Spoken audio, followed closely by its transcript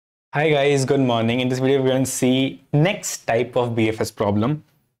Hi guys, good morning. In this video, we're going to see next type of BFS problem.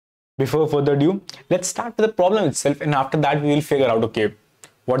 Before further ado, let's start with the problem itself, and after that, we will figure out, okay,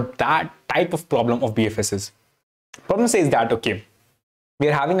 what that type of problem of BFS is. Problem says that, okay, we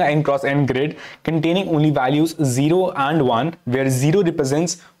are having an n cross n grid containing only values 0 and 1, where 0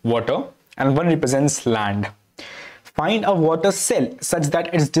 represents water and 1 represents land. Find a water cell such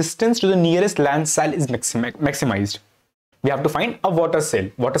that its distance to the nearest land cell is maximized. We have to find a water cell.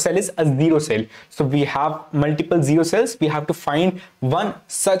 Water cell is a zero cell. So we have multiple zero cells. We have to find one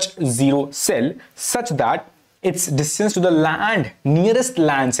such zero cell such that its distance to the land, nearest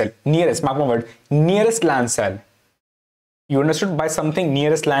land cell, nearest, mark my word, nearest land cell. You understood by something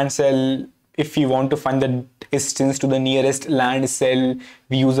nearest land cell. If you want to find the distance to the nearest land cell,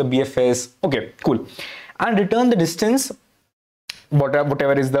 we use a BFS. Okay, cool. And return the distance,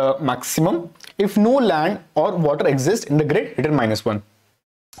 whatever is the maximum. If no land or water exists in the grid, return -1.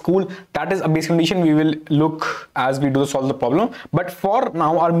 Cool. That is a base condition we will look as we do solve the problem. But for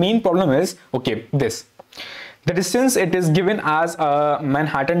now, our main problem is, okay, this. The distance, it is given as a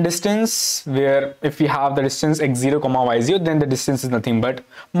Manhattan distance, where if we have the distance x0, y0, then the distance is nothing but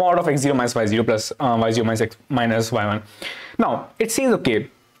mod of x0 minus y0 plus y0 minus y1. Now, it says, okay,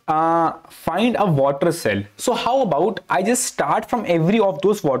 find a water cell. So how about I just start from every of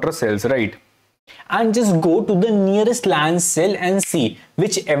those water cells, right? And just go to the nearest land cell and see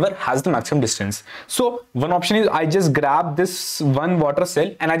whichever has the maximum distance. So one option is I just grab this one water cell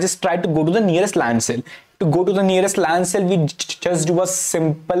and I just try to go to the nearest land cell. To go to the nearest land cell, we just do a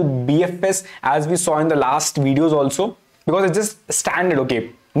simple BFS as we saw in the last videos also, because it's just standard, okay?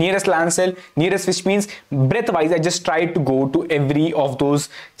 Nearest land cell, nearest, which means breadth wise I just try to go to every of those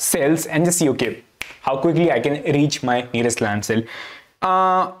cells and just see, okay, how quickly I can reach my nearest land cell.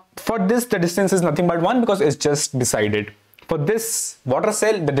 For this, the distance is nothing but 1 because it's just decided. For this water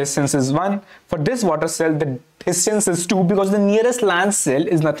cell, the distance is 1. For this water cell, the distance is 2 because the nearest land cell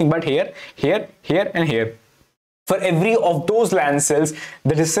is nothing but here, here, here, and here. For every of those land cells,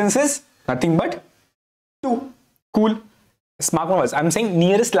 the distance is nothing but 2. Cool. Smart words. I'm saying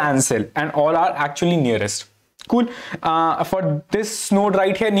nearest land cell, and all are actually nearest. Cool. For this node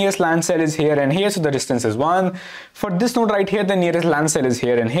right here, nearest land cell is here and here, so the distance is 1. For this node right here, the nearest land cell is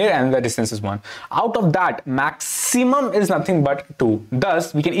here and here, and the distance is 1. Out of that, maximum is nothing but 2.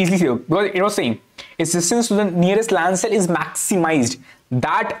 Thus, we can easily see, because it was saying its distance to the nearest land cell is maximized.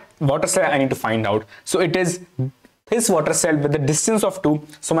 That water cell I need to find out. So it is this water cell with the distance of 2.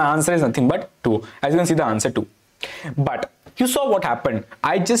 So my answer is nothing but 2. As you can see, the answer 2. But you saw what happened.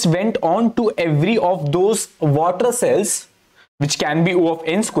 I just went on to every of those water cells, which can be O of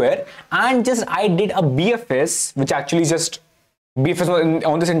n square, and just I did a BFS, which actually just BFS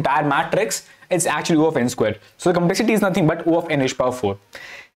on this entire matrix. It's actually O of n square. So the complexity is nothing but O of n raised power 4.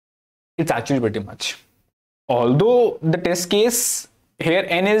 It's actually pretty much. Although the test case here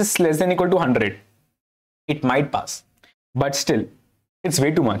n is less than equal to 100, it might pass, but still it's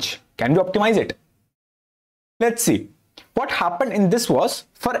way too much. Can we optimize it? Let's see. What happened in this was,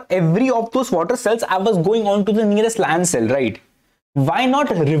 for every of those water cells, I was going on to the nearest land cell, right? Why not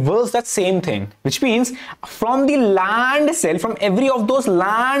reverse that same thing? Which means from the land cell, from every of those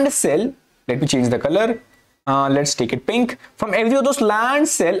land cell, let me change the color. Let's take it pink. From every of those land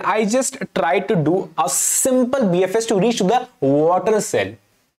cell, I just try to do a simple BFS to reach to the water cell.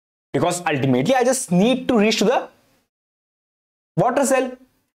 Because ultimately, I just need to reach to the water cell.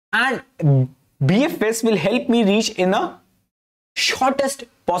 And BFS will help me reach in a shortest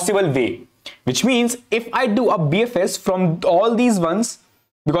possible way, which means if I do a BFS from all these ones,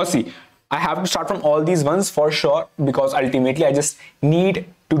 because see, I have to start from all these ones for sure, because ultimately I just need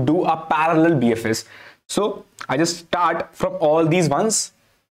to do a parallel BFS. So I just start from all these ones,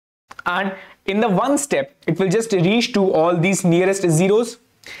 and in the one step it will just reach to all these nearest zeros.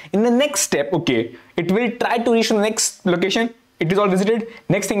 In the next step, okay, it will try to reach to the next location. It is all visited.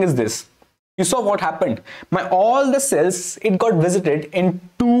 Next thing is this. You saw what happened. All the cells, it got visited in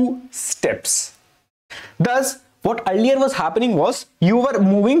 2 steps. Thus, what earlier was happening was you were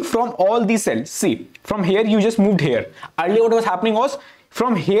moving from all these cells. See, from here you just moved here. Earlier what was happening was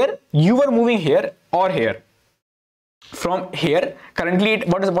from here you were moving here or here. From here, currently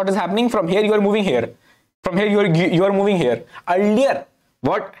what is happening? From here you are moving here. From here you are moving here. Earlier,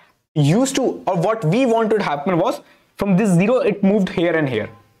 what used to, or what we wanted to happen was from this 0 it moved here and here.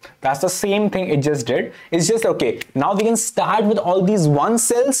 That's the same thing it just did. It's just, okay, now we can start with all these 1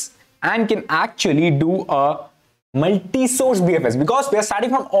 cells and can actually do a multi-source BFS, because we are starting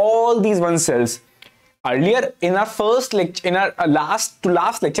from all these 1 cells. Earlier in our first lecture, in our last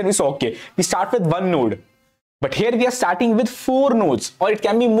lecture, we saw, okay, we start with 1 node. But here we are starting with 4 nodes, or it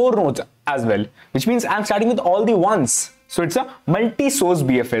can be more nodes as well, which means I'm starting with all the ones. So it's a multi-source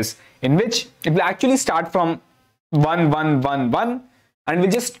BFS in which it will actually start from 1, 1, 1, 1, and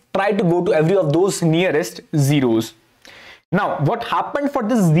we'll just try to go to every of those nearest zeros. Now, what happened for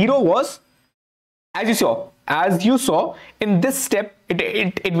this 0 was, as you saw in this step,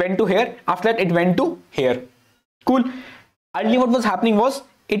 it went to here. After that, it went to here. Cool. Earlier, what was happening was,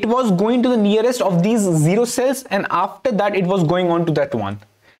 it was going to the nearest of these 0 cells, and after that it was going on to that one.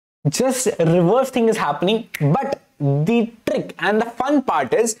 Just reverse thing is happening, but the trick and the fun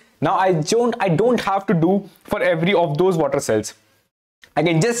part is now I don't have to do for every of those water cells. I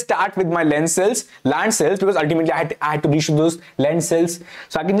can just start with my land cells, because ultimately I had to reach to those land cells.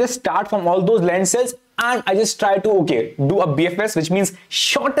 So I can just start from all those land cells, and I just try to do a BFS, which means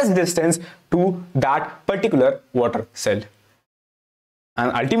shortest distance to that particular water cell.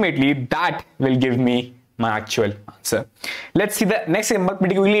 And ultimately that will give me my actual answer. Let's see the next example.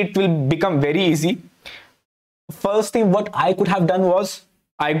 Particularly, it will become very easy. First thing what I could have done was,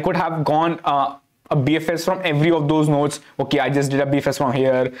 I could have gone a BFS from every of those nodes. Okay, I just did a BFS from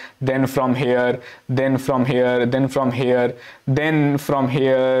here, then from here, then from here, then from here, then from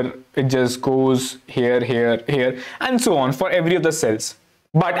here, it just goes here, here, here, and so on for every of the cells.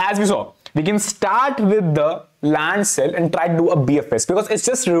 But as we saw, we can start with the land cell and try to do a BFS, because it's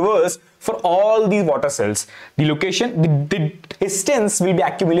just reverse for all these water cells. The location, the distance will be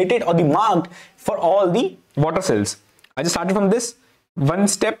accumulated or the marked for all the water cells. I just started from this one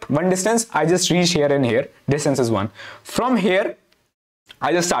step, one distance. I just reach here and here. Distance is 1. From here,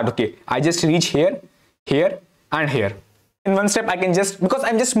 I just start. Okay, I just reach here, here, and here. In one step, I can just, because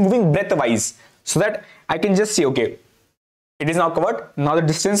I'm just moving breadth-wise, so that I can just say, okay, it is now covered. Now the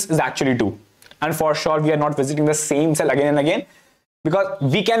distance is actually 2. And for sure, we are not visiting the same cell again and again, because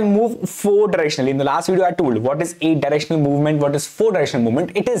we can move 4 directionally. In the last video, I told what is 8 directional movement, what is 4 directional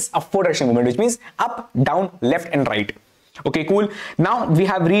movement. It is a 4 directional movement, which means up, down, left, and right. Okay, cool. Now we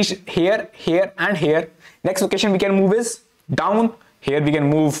have reached here, here, and here. Next location we can move is down. Here we can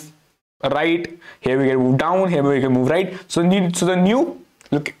move right. Here we can move down. Here we can move right. So the new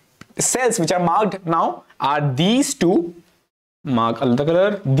look cells which are marked now are these two. Mark another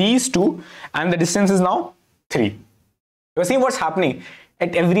color. These two, and the distance is now 3. You see what's happening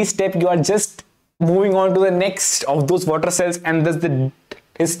at every step. You are just moving on to the next of those water cells, and thus the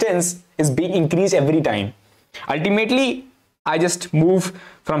distance is being increased every time. Ultimately, I just move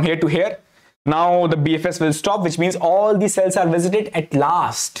from here to here. Now the BFS will stop, which means all the cells are visited at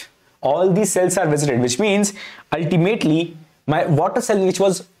last. All these cells are visited, which means ultimately my water cell which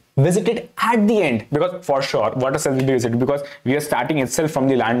was visited at the end, because for sure water cell will be visited because we are starting itself from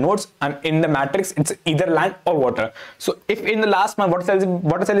the land nodes, and in the matrix it's either land or water. So if in the last my water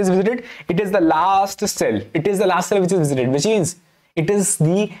cell is visited, it is the last cell. It is the last cell which is visited, which means it is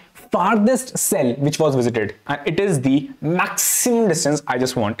the farthest cell which was visited, and it is the maximum distance I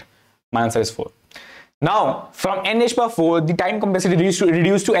just want. My answer is 4. Now from n h power 4, the time complexity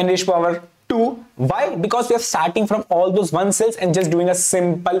reduced to n h power 2. Why? Because we are starting from all those 1 cells and just doing a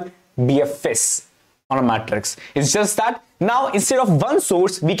simple BFS on a matrix. It's just that now instead of 1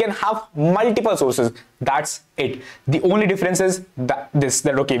 source, we can have multiple sources. That's it. The only difference is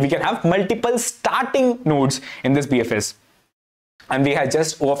that okay, we can have multiple starting nodes in this BFS. And we have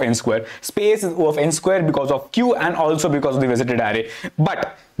just O of n square. Space is O of n square because of Q and also because of the visited array.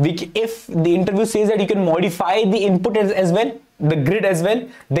 But if the interview says that you can modify the input as well, the grid as well,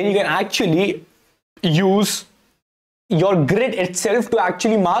 then you can actually use your grid itself to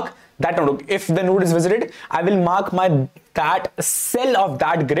actually mark that node. If the node is visited, I will mark that cell of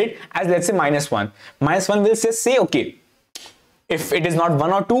that grid as, let's say, -1. -1 will say okay, if it is not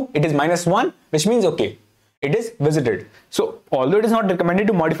 1 or 2, it is -1, which means okay, it is visited. So although it is not recommended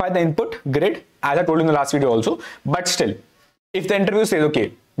to modify the input grid, as I told you in the last video also, but still, if the interview says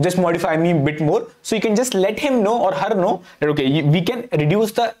okay, just modify me a bit more, so you can just let him know or her know that okay, we can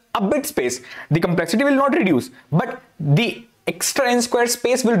reduce a bit space. The complexity will not reduce, but the extra n square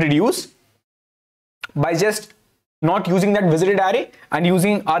space will reduce by just not using that visited array and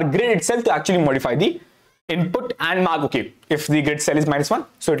using our grid itself to actually modify the input and mark okay, if the grid cell is -1,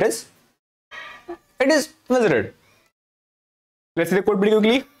 so it is visited. Let's see the code pretty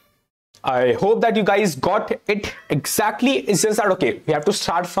quickly. I hope that you guys got it exactly. It's just that okay, we have to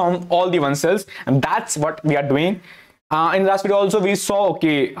start from all the 1 cells, and that's what we are doing. In the last video also we saw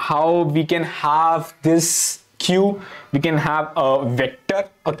okay, how we can have this Q, we can have a vector,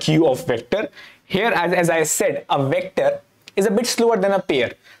 a Q of vector. Here, as I said, a vector is a bit slower than a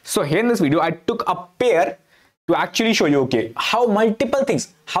pair. So here in this video, I took a pair to actually show you okay, how multiple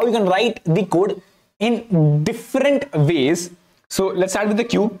things, how you can write the code in different ways. So let's start with the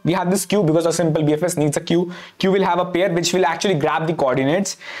queue. We have this queue because a simple BFS needs a queue. Queue will have a pair which will actually grab the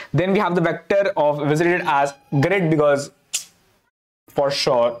coordinates. Then we have the vector of visited as grid, because for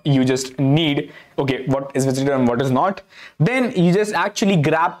sure you just need, okay, what is visited and what is not. Then you just actually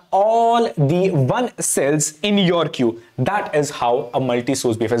grab all the one cells in your queue. That is how a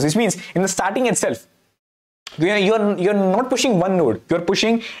multi-source BFS, which means in the starting itself, you're not pushing one node, you're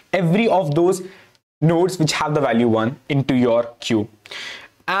pushing every of those nodes which have the value 1 into your queue.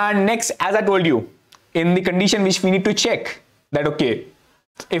 And next, as I told you, in the condition which we need to check that, okay,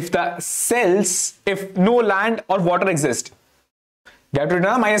 if the cells, if no land or water exist, we have to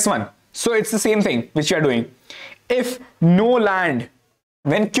return a -1. So it's the same thing which we are doing. If no land,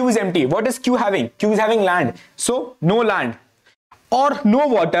 when queue is empty, what is queue having? Queue is having land. So no land or no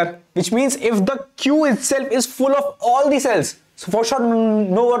water, which means if the queue itself is full of all the cells, so for sure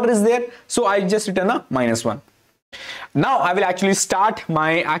no water is there, so I just return a -1. Now I will actually start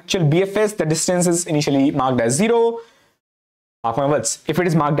my actual BFS. The distance is initially marked as 0. Mark my words, if it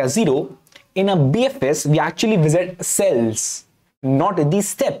is marked as 0, in a BFS we actually visit cells, not these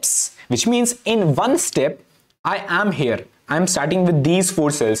steps, which means in one step I am here, I'm starting with these 4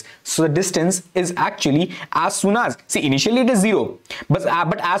 cells, so the distance is actually as soon as, see, initially it is 0,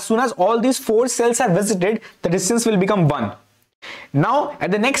 but as soon as all these 4 cells are visited, the distance will become 1. Now at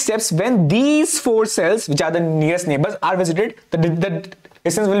the next steps, when these 4 cells, which are the nearest neighbors, are visited, the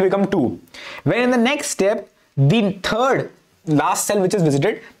distance will become 2. When in the next step, the third last cell which is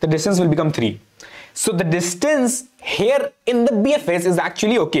visited, the distance will become 3. So the distance here in the BFS is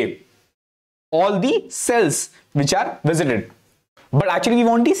actually, okay, all the cells which are visited, but actually we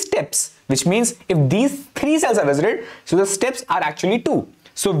want these steps, which means if these 3 cells are visited, so the steps are actually 2.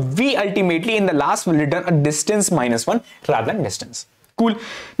 So we ultimately in the last will return a distance -1 rather than distance. Cool.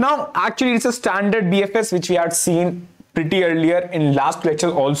 Now actually it's a standard BFS which we had seen pretty earlier in last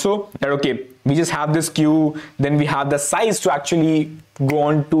lecture also, that okay, we just have this queue, then we have the size to actually go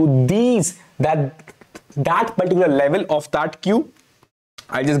on to these, that particular level of that queue.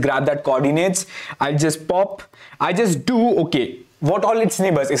 I just grab that coordinates, I just pop, I just do, okay, what all its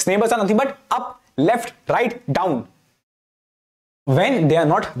neighbors? Its neighbors are nothing but up, left, right, down, when they are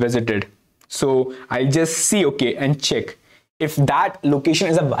not visited. So I'll just see, okay, and check if that location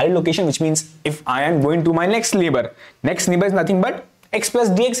is a valid location, which means if I am going to my next neighbor is nothing but x plus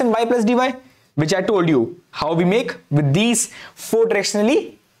dx and y plus dy, which I told you how we make with these 4 directionally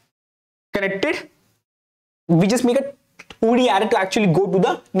connected. We just make a 2D array to actually go to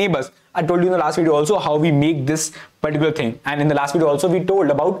the neighbors. I told you in the last video also how we make this particular thing, and in the last video also we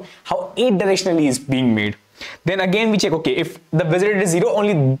told about how 8 directionally is being made. Then again we check, okay, if the visited is 0,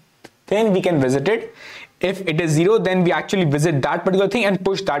 only then we can visit it. If it is 0, then we actually visit that particular thing and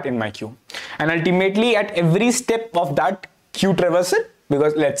push that in my queue. And ultimately at every step of that queue traversal,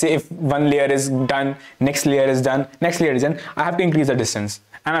 because let's say if one layer is done, next layer is done, next layer is done, I have to increase the distance.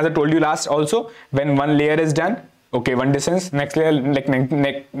 And as I told you last also, when one layer is done, okay, one distance, next layer, like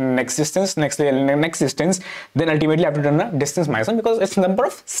next distance, next layer, next distance, then ultimately I have to return a distance -1 because it's the number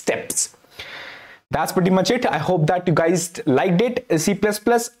of steps. That's pretty much it. I hope that you guys liked it. C++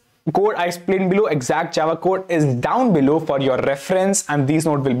 code I explained below, exact Java code is down below for your reference, and these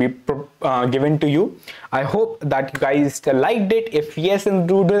notes will be given to you. I hope that you guys liked it. If yes, then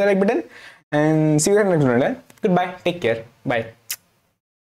do the like button, and see you in the next video. Goodbye, take care, bye.